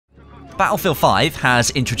Battlefield 5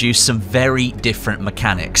 has introduced some very different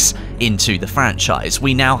mechanics into the franchise.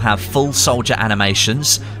 We now have full soldier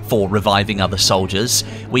animations for reviving other soldiers,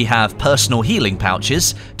 we have personal healing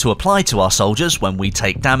pouches to apply to our soldiers when we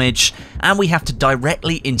take damage, and we have to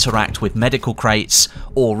directly interact with medical crates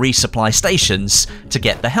or resupply stations to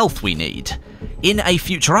get the health we need. In a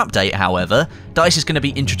future update, however, DICE is going to be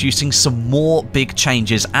introducing some more big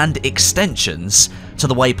changes and extensions to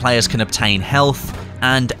the way players can obtain health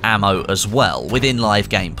and ammo as well within live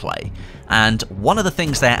gameplay. And one of the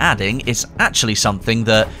things they're adding is actually something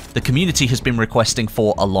that the community has been requesting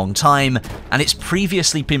for a long time, and it's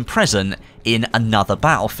previously been present in another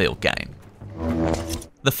Battlefield game.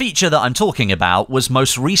 The feature that I'm talking about was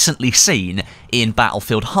most recently seen in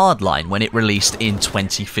Battlefield Hardline when it released in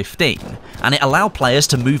 2015, and it allowed players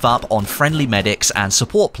to move up on friendly medics and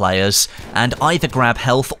support players and either grab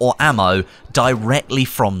health or ammo directly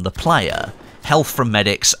from the player. Health from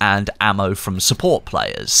medics and ammo from support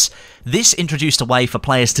players. This introduced a way for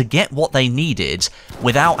players to get what they needed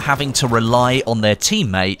without having to rely on their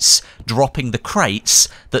teammates dropping the crates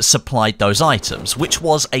that supplied those items, which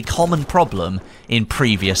was a common problem in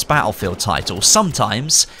previous Battlefield titles.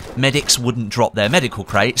 Sometimes medics wouldn't drop their medical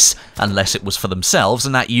crates unless it was for themselves,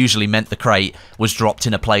 and that usually meant the crate was dropped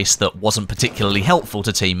in a place that wasn't particularly helpful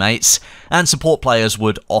to teammates, and support players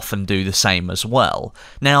would often do the same as well.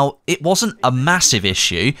 Now, it wasn't a massive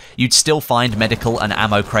issue. You'd still find medical and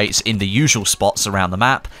ammo crates in the usual spots around the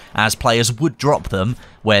map, as players would drop them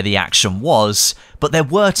where the action was, but there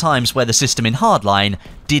were times where the system in Hardline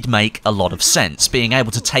did make a lot of sense, being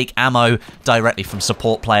able to take ammo directly from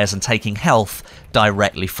support players and taking health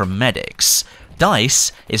directly from medics.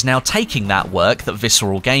 DICE is now taking that work that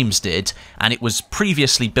Visceral Games did, and it was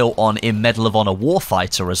previously built on in Medal of Honor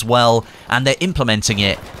Warfighter as well, and they're implementing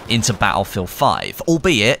it into Battlefield 5,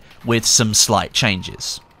 albeit with some slight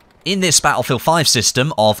changes. In this Battlefield 5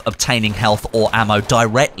 system of obtaining health or ammo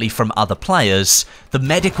directly from other players, the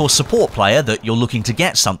medical support player that you're looking to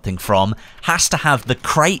get something from has to have the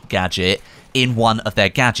crate gadget in one of their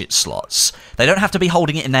gadget slots. They don't have to be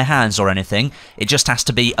holding it in their hands or anything, it just has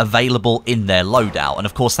to be available in their loadout, and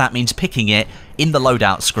of course that means picking it in the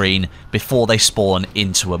loadout screen before they spawn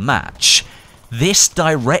into a match. This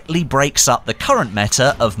directly breaks up the current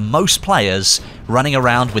meta of most players running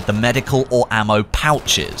around with the medical or ammo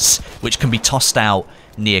pouches, which can be tossed out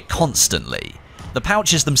near constantly. The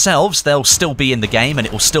pouches themselves, they'll still be in the game, and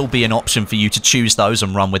it will still be an option for you to choose those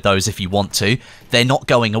and run with those if you want to. They're not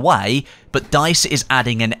going away, but DICE is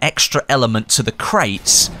adding an extra element to the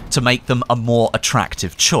crates to make them a more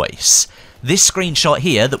attractive choice. This screenshot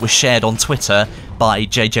here that was shared on Twitter by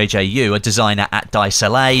JJJU, a designer at DICE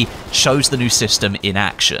LA, shows the new system in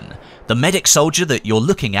action. The medic soldier that you're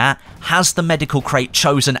looking at has the medical crate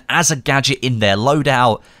chosen as a gadget in their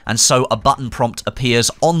loadout, and so a button prompt appears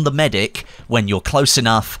on the medic when you're close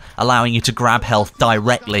enough, allowing you to grab health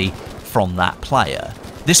directly from that player.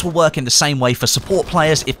 This will work in the same way for support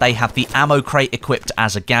players if they have the ammo crate equipped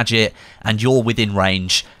as a gadget and you're within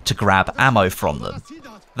range to grab ammo from them.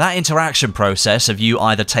 That interaction process of you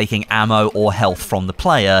either taking ammo or health from the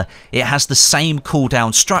player, it has the same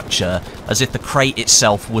cooldown structure as if the crate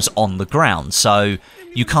itself was on the ground, so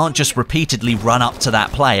you can't just repeatedly run up to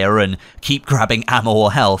that player and keep grabbing ammo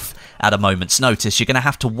or health at a moment's notice. You're going to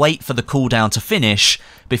have to wait for the cooldown to finish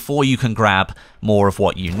before you can grab more of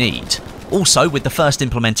what you need. Also, with the first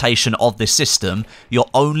implementation of this system, you're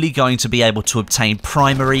only going to be able to obtain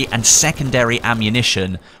primary and secondary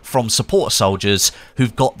ammunition from support soldiers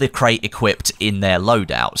who've got the crate equipped in their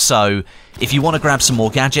loadout. So, if you want to grab some more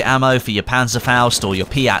gadget ammo for your Panzerfaust or your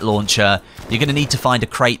Piat launcher, you're going to need to find a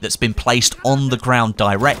crate that's been placed on the ground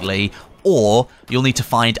directly, or you'll need to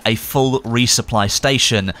find a full resupply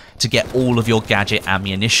station to get all of your gadget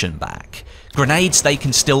ammunition back. Grenades, they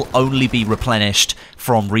can still only be replenished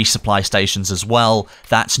from resupply stations as well.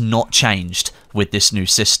 That's not changed with this new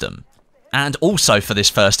system. And also for this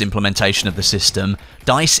first implementation of the system,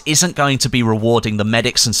 DICE isn't going to be rewarding the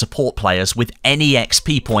medics and support players with any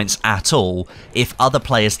XP points at all if other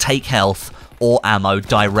players take health or ammo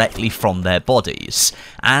directly from their bodies.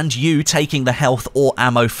 And you taking the health or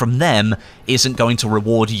ammo from them isn't going to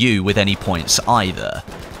reward you with any points either.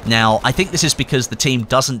 Now, I think this is because the team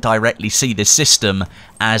doesn't directly see this system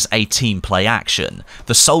as a team play action.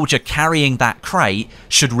 The soldier carrying that crate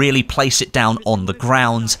should really place it down on the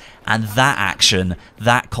ground, and that action,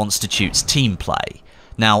 that constitutes team play.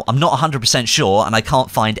 Now, I'm not 100% sure, and I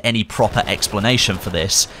can't find any proper explanation for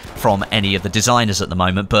this from any of the designers at the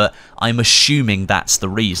moment, but I'm assuming that's the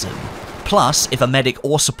reason. Plus, if a medic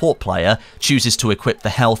or support player chooses to equip the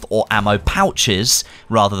health or ammo pouches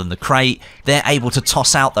rather than the crate, they're able to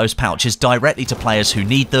toss out those pouches directly to players who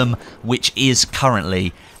need them, which is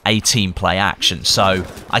currently a team play action. So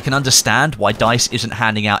I can understand why DICE isn't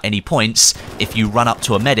handing out any points if you run up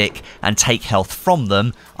to a medic and take health from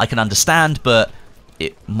them. I can understand, but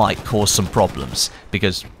it might cause some problems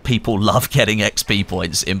because people love getting XP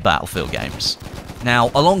points in Battlefield games.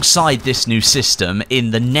 Now, alongside this new system,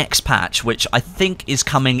 in the next patch, which I think is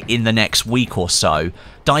coming in the next week or so,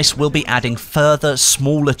 DICE will be adding further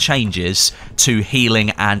smaller changes to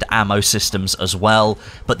healing and ammo systems as well,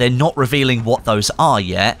 but they're not revealing what those are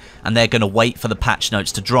yet, and they're going to wait for the patch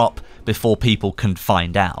notes to drop before people can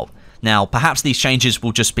find out. Now, perhaps these changes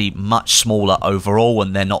will just be much smaller overall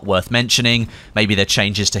and they're not worth mentioning. Maybe they're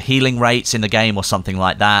changes to healing rates in the game or something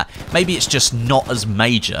like that. Maybe it's just not as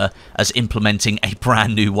major as implementing a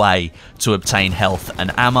brand new way to obtain health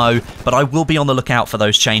and ammo, but I will be on the lookout for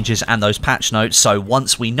those changes and those patch notes, so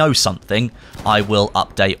once we know something, I will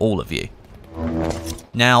update all of you.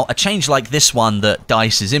 Now, a change like this one that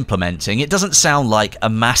DICE is implementing, it doesn't sound like a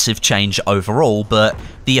massive change overall, but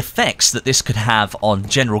the effects that this could have on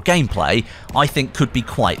general gameplay, I think could be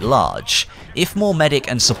quite large. If more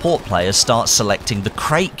medic and support players start selecting the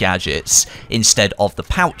crate gadgets instead of the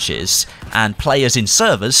pouches, and players in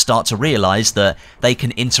servers start to realise that they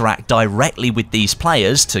can interact directly with these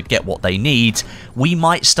players to get what they need, we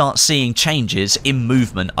might start seeing changes in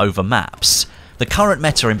movement over maps. The current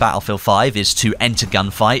meta in Battlefield 5 is to enter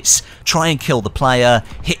gunfights, try and kill the player,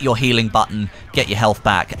 hit your healing button, get your health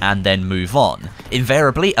back, and then move on.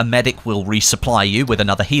 Invariably, a medic will resupply you with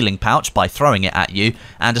another healing pouch by throwing it at you,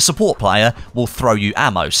 and a support player will throw you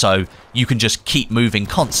ammo, so you can just keep moving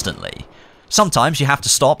constantly. Sometimes you have to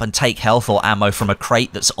stop and take health or ammo from a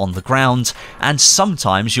crate that's on the ground, and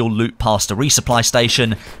sometimes you'll loot past a resupply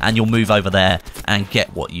station and you'll move over there and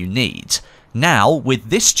get what you need. Now, with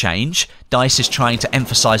this change, DICE is trying to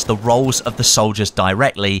emphasise the roles of the soldiers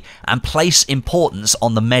directly and place importance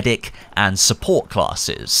on the medic and support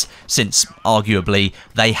classes, since arguably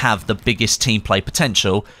they have the biggest team play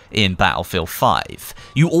potential in Battlefield 5.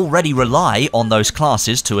 You already rely on those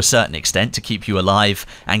classes to a certain extent to keep you alive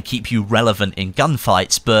and keep you relevant in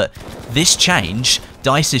gunfights, but this change,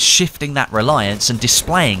 DICE is shifting that reliance and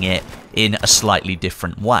displaying it in a slightly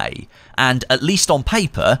different way. And at least on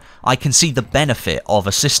paper, I can see the benefit of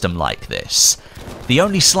a system like this. The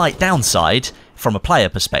only slight downside, from a player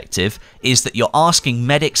perspective, is that you're asking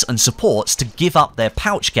medics and supports to give up their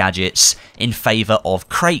pouch gadgets in favour of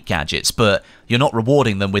crate gadgets, but you're not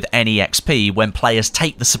rewarding them with any XP when players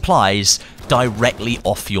take the supplies directly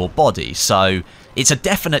off your body. So it's a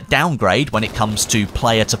definite downgrade when it comes to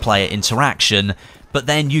player-to-player interaction, but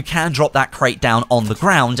then you can drop that crate down on the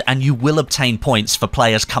ground and you will obtain points for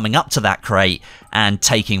players coming up to that crate and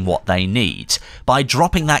taking what they need. By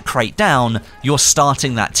dropping that crate down, you're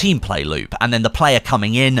starting that team play loop, and then the player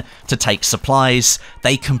coming in to take supplies,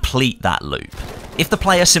 they complete that loop. If the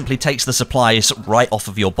player simply takes the supplies right off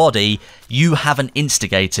of your body, you haven't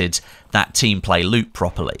instigated that team play loop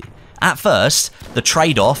properly. At first, the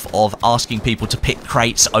trade-off of asking people to pick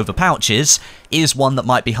crates over pouches is one that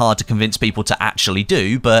might be hard to convince people to actually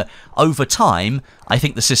do, but over time, I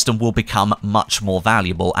think the system will become much more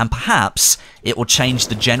valuable, and perhaps it will change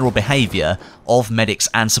the general behaviour of medics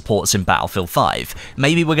and supports in Battlefield 5.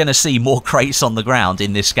 Maybe we're going to see more crates on the ground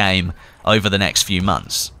in this game over the next few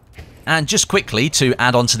months. And just quickly, to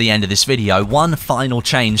add on to the end of this video, one final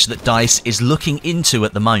change that DICE is looking into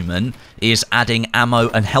at the moment is adding ammo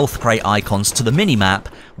and health crate icons to the minimap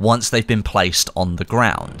once they've been placed on the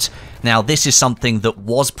ground. Now, this is something that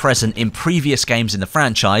was present in previous games in the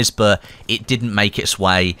franchise, but it didn't make its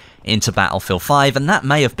way into Battlefield 5, and that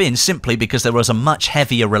may have been simply because there was a much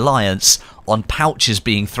heavier reliance on pouches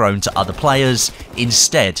being thrown to other players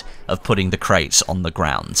instead of putting the crates on the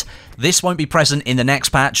ground. This won't be present in the next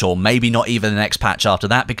patch, or maybe not even the next patch after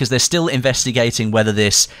that, because they're still investigating whether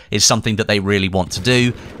this is something that they really want to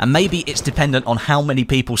do, and maybe it's dependent on how many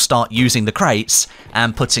people start using the crates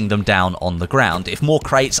and putting them down on the ground. If more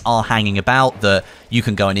crates are hanging about that you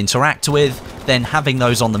can go and interact with, then having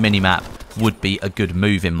those on the minimap would be a good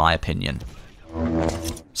move in my opinion.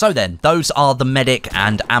 So then, those are the medic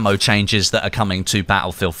and ammo changes that are coming to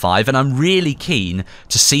Battlefield 5, and I'm really keen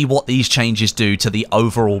to see what these changes do to the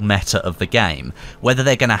overall meta of the game. Whether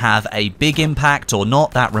they're going to have a big impact or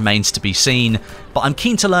not, that remains to be seen, but I'm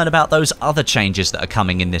keen to learn about those other changes that are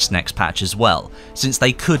coming in this next patch as well, since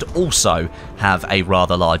they could also have a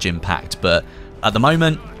rather large impact, but at the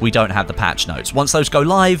moment, we don't have the patch notes. Once those go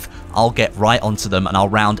live, I'll get right onto them and I'll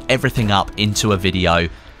round everything up into a video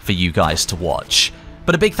for you guys to watch.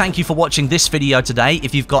 But a big thank you for watching this video today.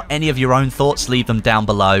 If you've got any of your own thoughts, leave them down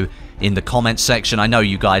below in the comments section. I know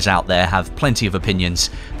you guys out there have plenty of opinions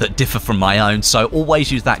that differ from my own, so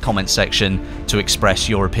always use that comment section to express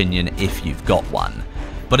your opinion if you've got one.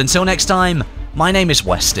 But until next time, my name is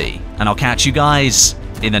Westie, and I'll catch you guys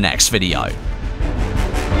in the next video.